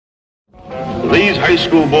These high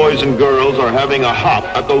school boys and girls are having a hop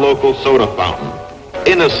at the local soda fountain.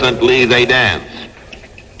 Innocently, they dance.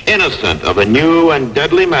 Innocent of a new and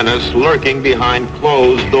deadly menace lurking behind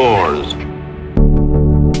closed doors.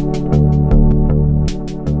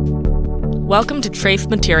 Welcome to Trace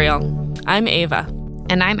Material. I'm Ava.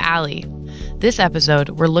 And I'm Allie. This episode,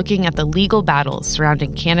 we're looking at the legal battles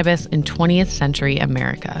surrounding cannabis in 20th century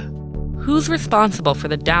America. Who's responsible for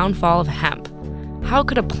the downfall of hemp? How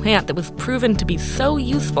could a plant that was proven to be so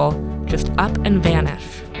useful just up and vanish?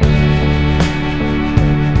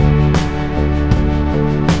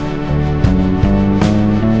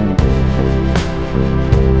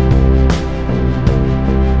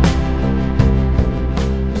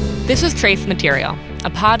 This is Trace Material,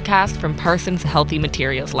 a podcast from Parsons Healthy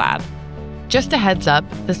Materials Lab. Just a heads up,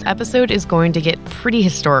 this episode is going to get pretty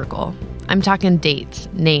historical. I'm talking dates,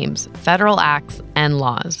 names, federal acts, and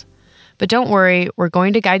laws. But don't worry, we're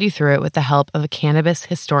going to guide you through it with the help of a cannabis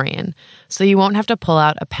historian, so you won't have to pull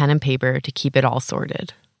out a pen and paper to keep it all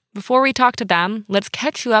sorted. Before we talk to them, let's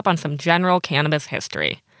catch you up on some general cannabis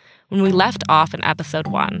history. When we left off in episode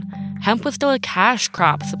 1, hemp was still a cash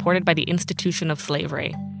crop supported by the institution of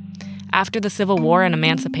slavery. After the Civil War and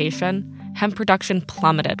emancipation, hemp production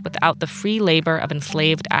plummeted without the free labor of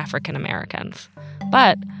enslaved African Americans.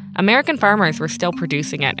 But American farmers were still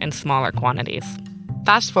producing it in smaller quantities.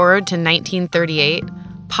 Fast forward to 1938,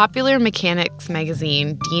 Popular Mechanics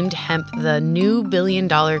magazine deemed hemp the new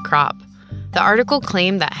billion-dollar crop. The article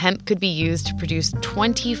claimed that hemp could be used to produce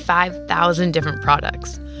 25,000 different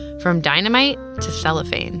products, from dynamite to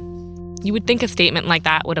cellophane. You would think a statement like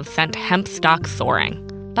that would have sent hemp stocks soaring.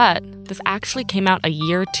 But this actually came out a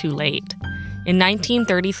year too late. In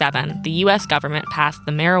 1937, the U.S. government passed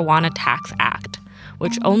the Marijuana Tax Act,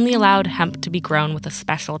 which only allowed hemp to be grown with a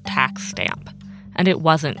special tax stamp. And it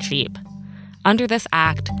wasn't cheap. Under this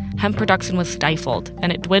act, hemp production was stifled,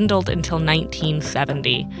 and it dwindled until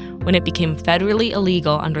 1970, when it became federally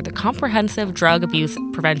illegal under the Comprehensive Drug Abuse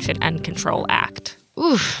Prevention and Control Act.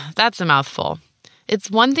 Oof, that's a mouthful.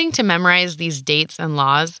 It's one thing to memorize these dates and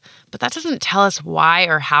laws, but that doesn't tell us why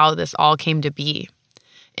or how this all came to be.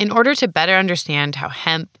 In order to better understand how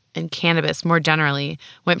hemp and cannabis more generally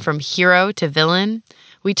went from hero to villain,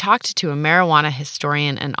 we talked to a marijuana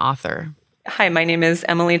historian and author. Hi, my name is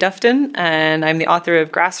Emily Dufton, and I'm the author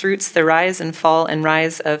of Grassroots, The Rise and Fall and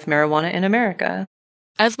Rise of Marijuana in America.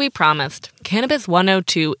 As we promised, Cannabis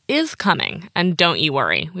 102 is coming, and don't you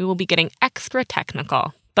worry, we will be getting extra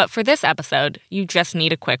technical. But for this episode, you just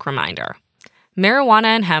need a quick reminder. Marijuana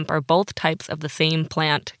and hemp are both types of the same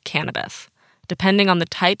plant, cannabis. Depending on the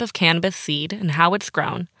type of cannabis seed and how it's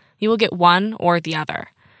grown, you will get one or the other.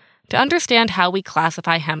 To understand how we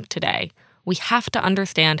classify hemp today, we have to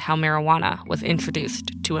understand how marijuana was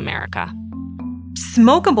introduced to America.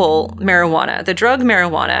 Smokable marijuana, the drug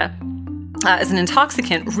marijuana, as an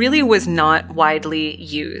intoxicant really was not widely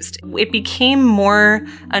used. It became more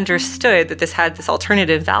understood that this had this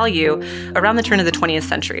alternative value around the turn of the 20th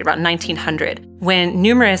century, around 1900, when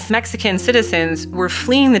numerous Mexican citizens were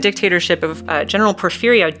fleeing the dictatorship of General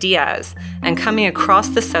Porfirio Diaz and coming across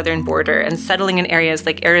the southern border and settling in areas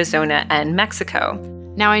like Arizona and Mexico.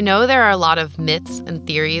 Now, I know there are a lot of myths and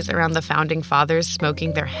theories around the founding fathers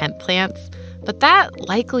smoking their hemp plants, but that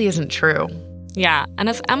likely isn't true. Yeah, and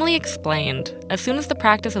as Emily explained, as soon as the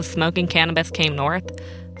practice of smoking cannabis came north,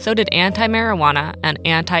 so did anti-marijuana and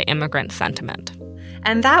anti-immigrant sentiment.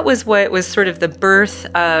 And that was what was sort of the birth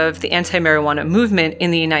of the anti-marijuana movement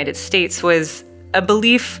in the United States, was a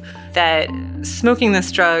belief that smoking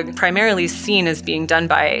this drug, primarily seen as being done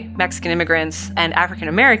by Mexican immigrants and African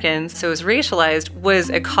Americans, so it was racialized, was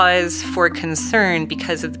a cause for concern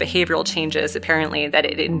because of the behavioral changes, apparently, that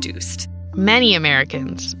it induced. Many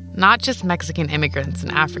Americans, not just Mexican immigrants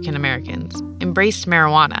and African Americans, embraced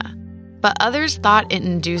marijuana, but others thought it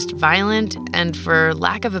induced violent and, for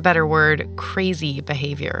lack of a better word, crazy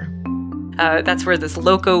behavior. That's where this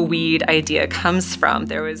loco weed idea comes from.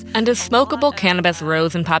 And as smokable cannabis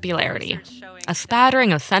rose in popularity, a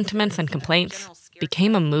spattering of sentiments and complaints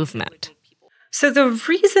became a movement. So the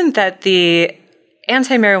reason that the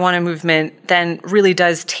anti-marijuana movement then really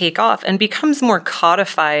does take off and becomes more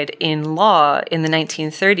codified in law in the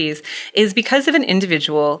 1930s is because of an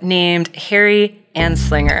individual named Harry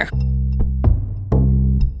Anslinger.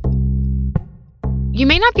 You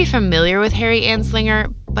may not be familiar with Harry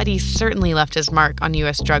Anslinger, but he certainly left his mark on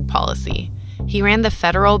U.S. drug policy. He ran the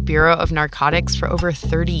Federal Bureau of Narcotics for over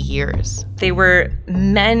 30 years. They were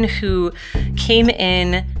men who came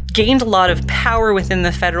in gained a lot of power within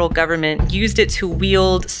the federal government, used it to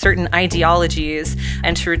wield certain ideologies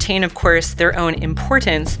and to retain, of course, their own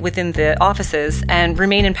importance within the offices and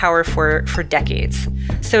remain in power for decades.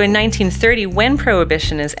 So in 1930, when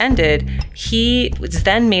Prohibition is ended, he was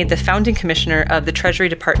then made the founding commissioner of the Treasury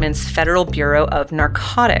Department's Federal Bureau of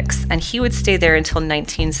Narcotics, and he would stay there until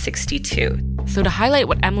 1962. So to highlight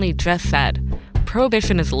what Emily just said,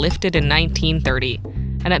 Prohibition is lifted in 1930,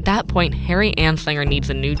 and at that point, Harry Anslinger needs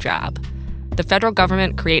a new job. The federal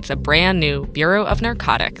government creates a brand new Bureau of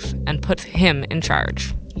Narcotics and puts him in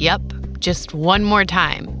charge. Yep, just one more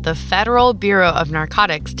time. The Federal Bureau of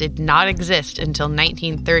Narcotics did not exist until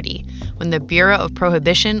 1930, when the Bureau of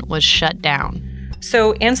Prohibition was shut down.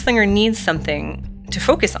 So Anslinger needs something to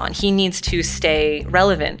focus on. He needs to stay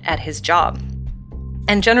relevant at his job.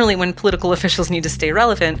 And generally, when political officials need to stay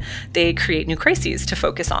relevant, they create new crises to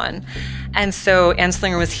focus on. And so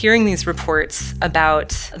Anslinger was hearing these reports about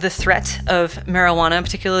the threat of marijuana,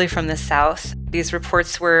 particularly from the South. These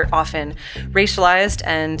reports were often racialized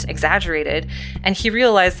and exaggerated, and he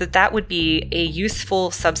realized that that would be a useful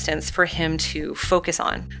substance for him to focus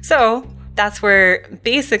on. So that's where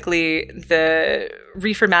basically the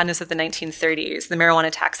reefer madness of the 1930s, the Marijuana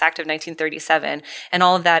Tax Act of 1937, and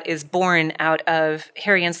all of that is born out of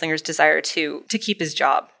Harry Anslinger's desire to keep his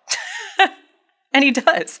job. And he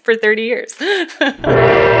does for 30 years.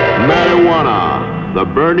 Marijuana, the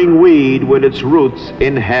burning weed with its roots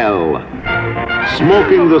in hell.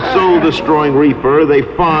 Smoking the soul-destroying reefer, they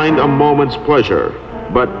find a moment's pleasure,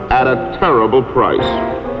 but at a terrible price.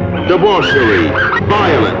 Debauchery,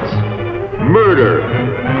 violence, murder,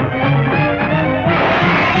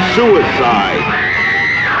 suicide.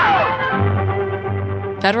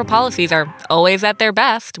 Federal policies are always at their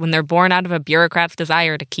best when they're born out of a bureaucrat's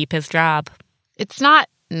desire to keep his job. It's not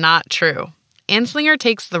true. Anslinger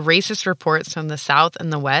takes the racist reports from the South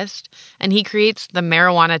and the West, and he creates the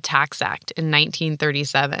Marijuana Tax Act in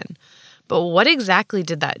 1937. But what exactly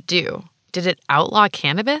did that do? Did it outlaw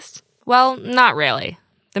cannabis? Well, not really.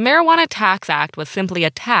 The Marijuana Tax Act was simply a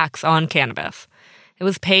tax on cannabis. It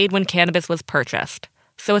was paid when cannabis was purchased.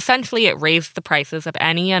 So essentially, it raised the prices of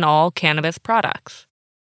any and all cannabis products.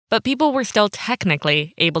 But people were still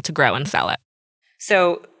technically able to grow and sell it.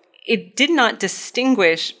 So it did not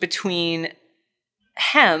distinguish between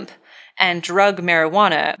hemp and drug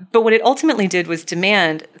marijuana, but what it ultimately did was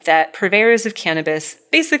demand that purveyors of cannabis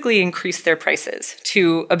basically increase their prices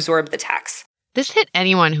to absorb the tax. This hit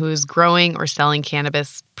anyone who is growing or selling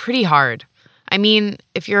cannabis pretty hard. I mean,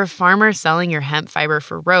 if you're a farmer selling your hemp fiber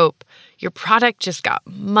for rope, your product just got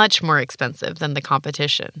much more expensive than the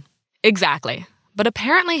competition. Exactly. But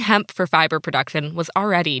apparently hemp for fiber production was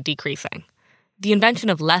already decreasing. The invention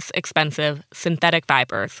of less expensive synthetic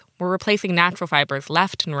fibers were replacing natural fibers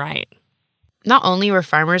left and right. Not only were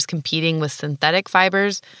farmers competing with synthetic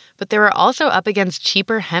fibers, but they were also up against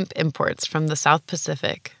cheaper hemp imports from the South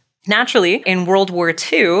Pacific. Naturally, in World War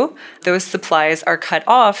II, those supplies are cut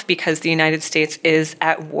off because the United States is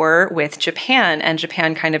at war with Japan, and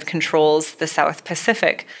Japan kind of controls the South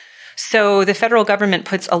Pacific. So the federal government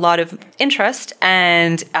puts a lot of interest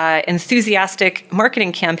and enthusiastic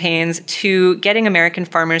marketing campaigns to getting American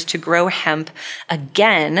farmers to grow hemp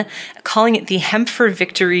again, calling it the Hemp for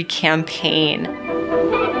Victory campaign.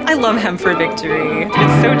 I love Hemp for Victory.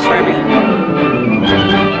 It's so charming.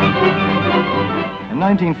 In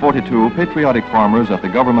 1942, patriotic farmers, at the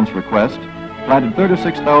government's request, planted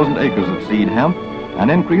 36,000 acres of seed hemp, an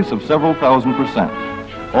increase of several thousand%.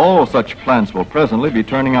 All such plants will presently be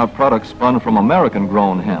turning out products spun from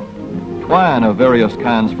American-grown hemp. Twine of various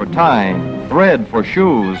kinds for tying, thread for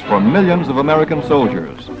shoes for millions of American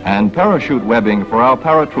soldiers, and parachute webbing for our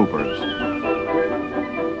paratroopers.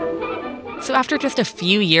 So after just a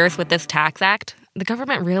few years with this tax act, the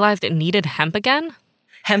government realized it needed hemp again?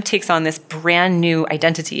 Hemp takes on this brand new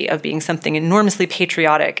identity of being something enormously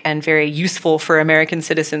patriotic and very useful for American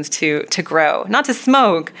citizens to grow. Not to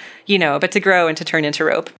smoke, but to grow and to turn into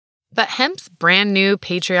rope. But hemp's brand new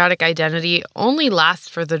patriotic identity only lasts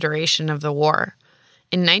for the duration of the war.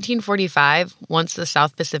 In 1945, once the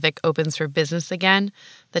South Pacific opens for business again,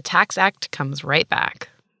 the Tax Act comes right back.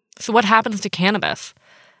 So what happens to cannabis?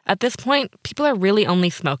 At this point, people are really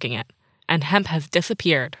only smoking it, and hemp has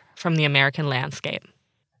disappeared from the American landscape.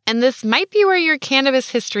 And this might be where your cannabis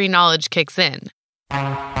history knowledge kicks in.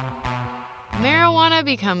 Marijuana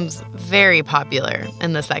becomes very popular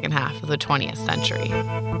in the second half of the 20th century.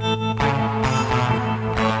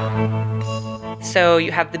 So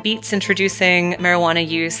you have the Beats introducing marijuana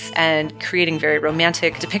use and creating very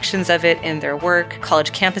romantic depictions of it in their work.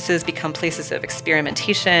 College campuses become places of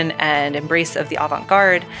experimentation and embrace of the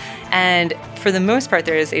avant-garde. And for the most part,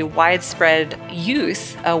 there is a widespread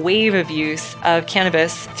use, a wave of use of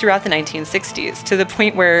cannabis throughout the 1960s, to the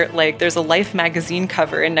point where, like, there's a Life magazine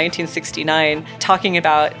cover in 1969 talking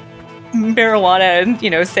about marijuana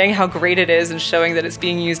and, saying how great it is and showing that it's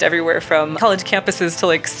being used everywhere from college campuses to,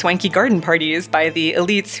 like, swanky garden parties by the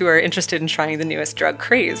elites who are interested in trying the newest drug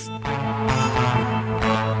craze.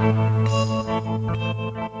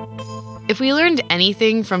 If we learned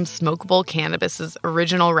anything from smokable cannabis's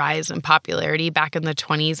original rise in popularity back in the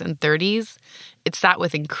 20s and 30s, it's that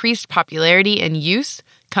with increased popularity and use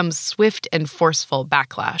comes swift and forceful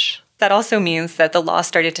backlash. That also means that the law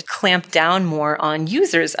started to clamp down more on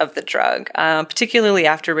users of the drug, particularly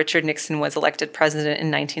after Richard Nixon was elected president in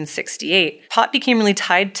 1968. Pot became really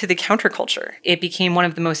tied to the counterculture. It became one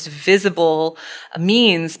of the most visible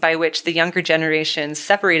means by which the younger generation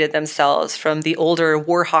separated themselves from the older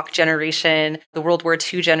war hawk generation, the World War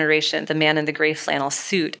II generation, the man in the gray flannel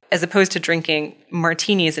suit. As opposed to drinking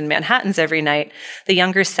martinis and Manhattans every night, the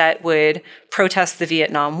younger set would protest the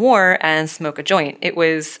Vietnam War and smoke a joint. It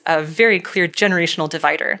was a very clear generational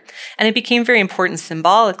divider. And it became very important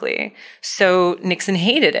symbolically. So Nixon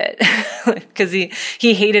hated it because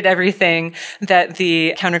he hated everything that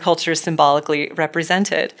the counterculture symbolically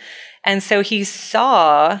represented. And so he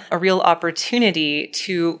saw a real opportunity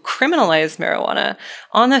to criminalize marijuana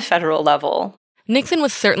on the federal level. Nixon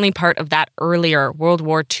was certainly part of that earlier World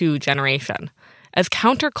War II generation. As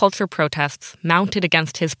counterculture protests mounted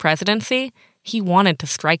against his presidency, he wanted to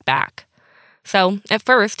strike back. So, at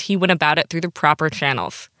first, he went about it through the proper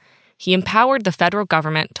channels. He empowered the federal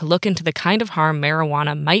government to look into the kind of harm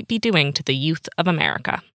marijuana might be doing to the youth of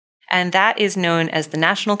America. And that is known as the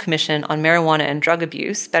National Commission on Marijuana and Drug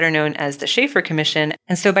Abuse, better known as the Schaefer Commission.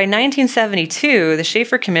 And so by 1972, the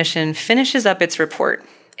Schaefer Commission finishes up its report.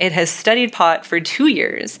 It has studied pot for 2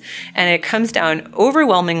 years, and it comes down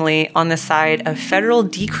overwhelmingly on the side of federal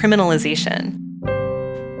decriminalization.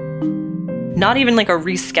 Not even like a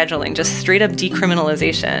rescheduling, just straight up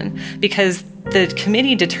decriminalization, because the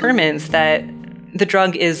committee determines that the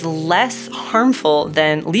drug is less harmful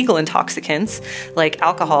than legal intoxicants like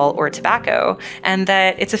alcohol or tobacco, and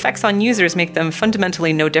that its effects on users make them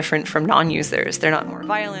fundamentally no different from non-users. They're not more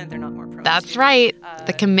violent, they're not more prone. That's right.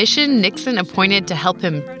 The commission Nixon appointed to help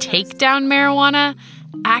him take down marijuana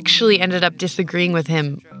actually ended up disagreeing with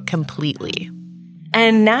him completely.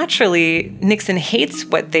 And naturally, Nixon hates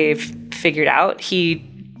what they've figured out. He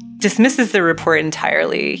dismisses the report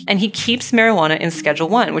entirely, and he keeps marijuana in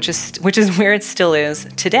Schedule I, which is where it still is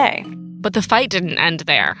today. But the fight didn't end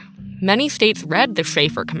there. Many states read the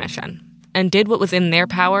Schaefer Commission and did what was in their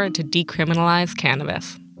power to decriminalize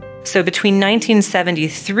cannabis. So between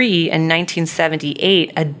 1973 and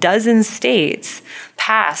 1978, a dozen states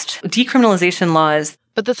passed decriminalization laws.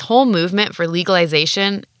 But this whole movement for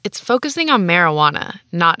legalization, it's focusing on marijuana,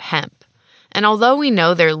 not hemp. And although we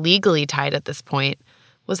know they're legally tied at this point,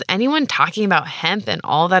 was anyone talking about hemp and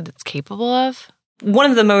all that it's capable of? One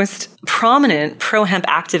of the most prominent pro-hemp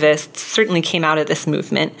activists certainly came out of this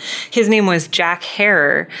movement. His name was Jack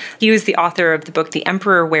Herer. He was the author of the book, The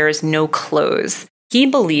Emperor Wears No Clothes. He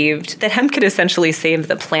believed that hemp could essentially save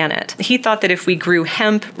the planet. He thought that if we grew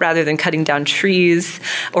hemp rather than cutting down trees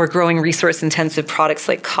or growing resource-intensive products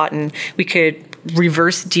like cotton, we could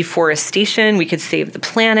reverse deforestation, we could save the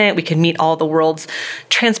planet, we could meet all the world's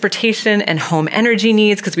transportation and home energy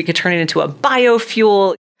needs because we could turn it into a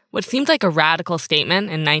biofuel. What seemed like a radical statement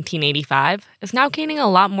in 1985 is now gaining a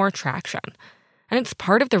lot more traction. And it's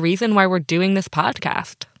part of the reason why we're doing this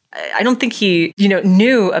podcast. I don't think he,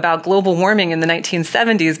 knew about global warming in the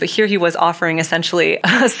 1970s, but here he was offering essentially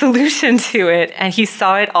a solution to it. And he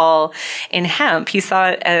saw it all in hemp. He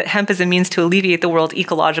saw hemp as a means to alleviate the world's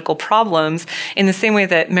ecological problems in the same way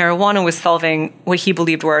that marijuana was solving what he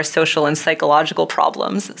believed were our social and psychological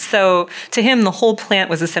problems. So to him, the whole plant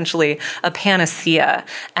was essentially a panacea.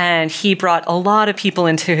 And he brought a lot of people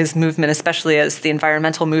into his movement, especially as the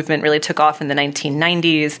environmental movement really took off in the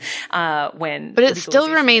 1990s. But it still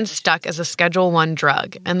remains stuck as a Schedule I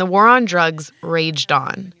drug, and the war on drugs raged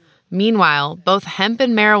on. Meanwhile, both hemp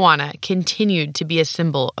and marijuana continued to be a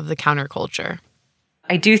symbol of the counterculture.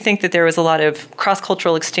 I do think that there was a lot of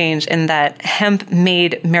cross-cultural exchange in that hemp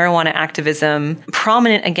made marijuana activism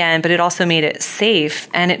prominent again, but it also made it safe,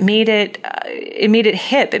 and it made it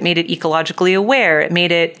hip. It made it ecologically aware. It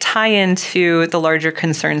made it tie into the larger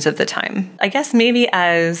concerns of the time. I guess maybe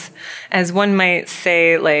as one might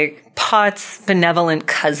say, like, pot's benevolent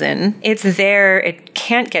cousin. It's there. It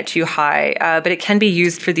can't get you high, but it can be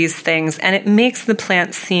used for these things. And it makes the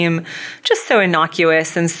plant seem just so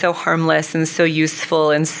innocuous and so harmless and so useful.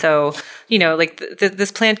 And so, like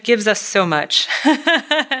this plant gives us so much.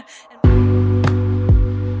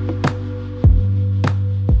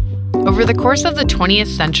 Over the course of the 20th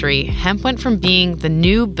century, hemp went from being the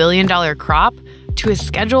new billion-dollar crop to a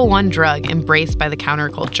Schedule I drug embraced by the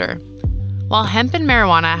counterculture. While hemp and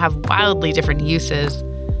marijuana have wildly different uses,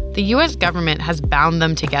 the U.S. government has bound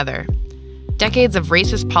them together. Decades of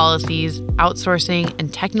racist policies, outsourcing,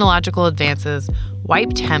 and technological advances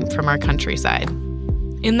wiped hemp from our countryside.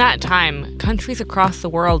 In that time, countries across the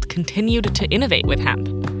world continued to innovate with hemp.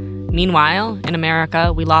 Meanwhile, in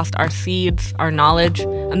America, we lost our seeds, our knowledge,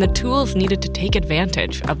 and the tools needed to take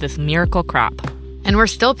advantage of this miracle crop. And we're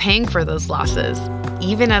still paying for those losses,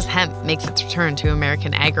 even as hemp makes its return to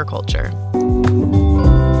American agriculture.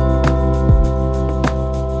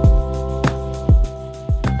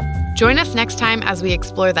 Join us next time as we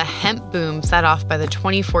explore the hemp boom set off by the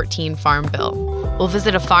 2014 Farm Bill. We'll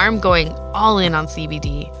visit a farm going all in on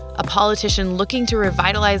CBD, a politician looking to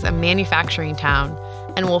revitalize a manufacturing town,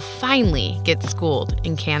 and we'll finally get schooled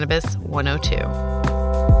in Cannabis 102.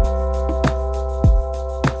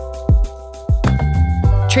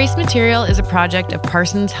 Trace Material is a project of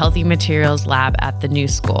Parsons Healthy Materials Lab at the New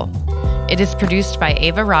School. It is produced by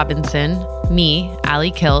Ava Robinson, me,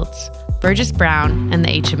 Allie Kiltz, Burgess Brown, and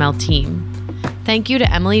the HML team. Thank you to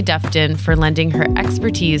Emily Dufton for lending her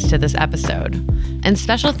expertise to this episode. And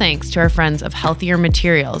special thanks to our friends of Healthier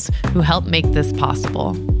Materials who helped make this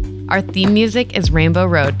possible. Our theme music is Rainbow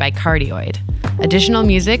Road by Cardioid. Additional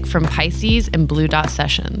music from Pisces and Blue Dot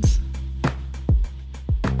Sessions.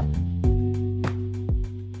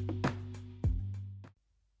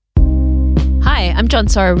 Hi, I'm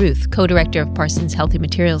Johnsara Ruth, co-director of Parsons Healthy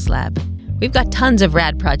Materials Lab. We've got tons of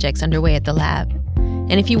rad projects underway at the lab.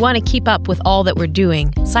 And if you want to keep up with all that we're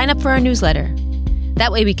doing, sign up for our newsletter.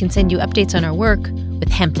 That way we can send you updates on our work with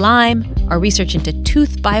hemp lime, our research into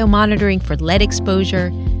tooth biomonitoring for lead exposure,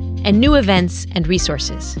 and new events and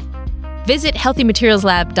resources. Visit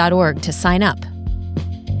healthymaterialslab.org to sign up.